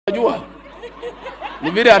unajua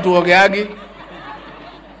ni vile hatuongeagi.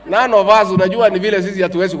 None of us unajua ni vile sisi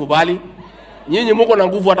hatuwezi kubali. Nyinyi mko na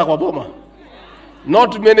nguvu hata kwa boma.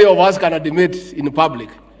 Not many of us can admit in public.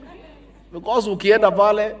 Because ukienda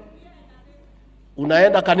pale,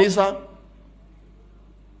 unaenda kanisa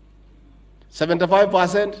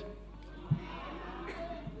 75%,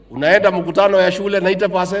 unaenda mkutano ya shule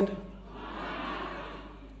 90%.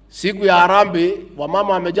 Siku ya harambee,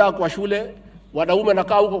 wamama wamejaa kwa shule, wanaume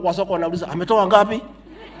nakaa huko kwa soko wanauliza, ametoa ngapi?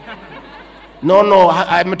 No,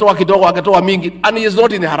 ametoa kidogo, akatoa mingi. And he is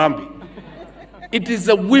not in the harambee. It is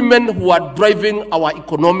the women who are driving our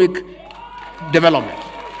economic development.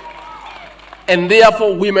 And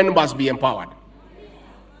therefore, women must be empowered.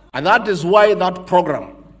 And that is why that program,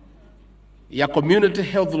 your community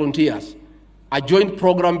health volunteers, a joint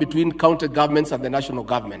program between county governments and the national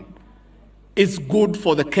government, is good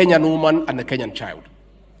for the Kenyan woman and the Kenyan child.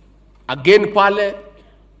 Again, pale,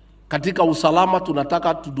 katika usalama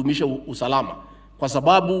tunataka tudumishe usalama. Kwa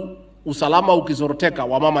sababu usalama ukizoroteka,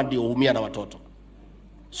 wamama ndio huumia na watoto.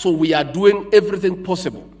 So we are doing everything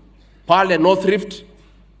possible. Pale North Rift,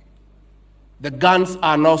 the guns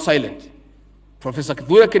are now silent. Professor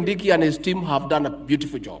Kithure Kindiki and his team have done a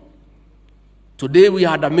beautiful job. Today we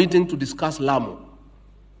had a meeting to discuss Lamu.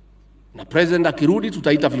 Na President akirudi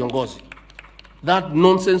tutaita viongozi. That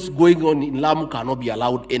nonsense going on in Lamu cannot be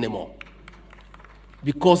allowed anymore.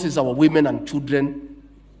 Because it's our women and children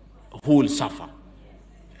who will suffer.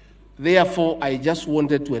 Therefore, I just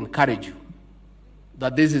wanted to encourage you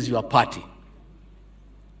that this is your party.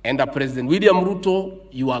 And President William Ruto,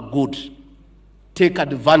 you are good. Take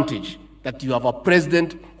advantage that you have a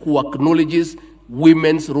president who acknowledges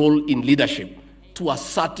women's role in leadership to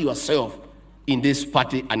assert yourself in this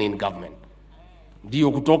party and in government.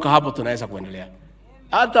 Ndio kutoka hapo tunaweza kuendelea.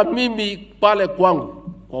 Hata mimi pale kwangu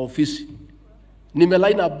kwa ofisi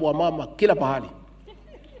nimelaina abua mama kila pahali.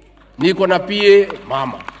 Niko na pie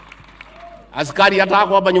mama. Askari hata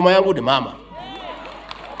hako hapa nyuma yangu ni mama.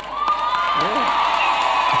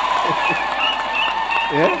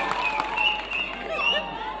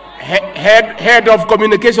 Head of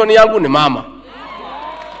communication yangu ni mama.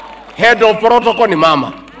 Head of protocol ni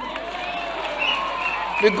mama.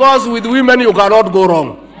 Because with women you cannot go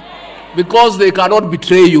wrong. Because they cannot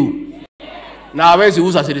betray you. Na hawezi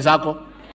uza siri zako.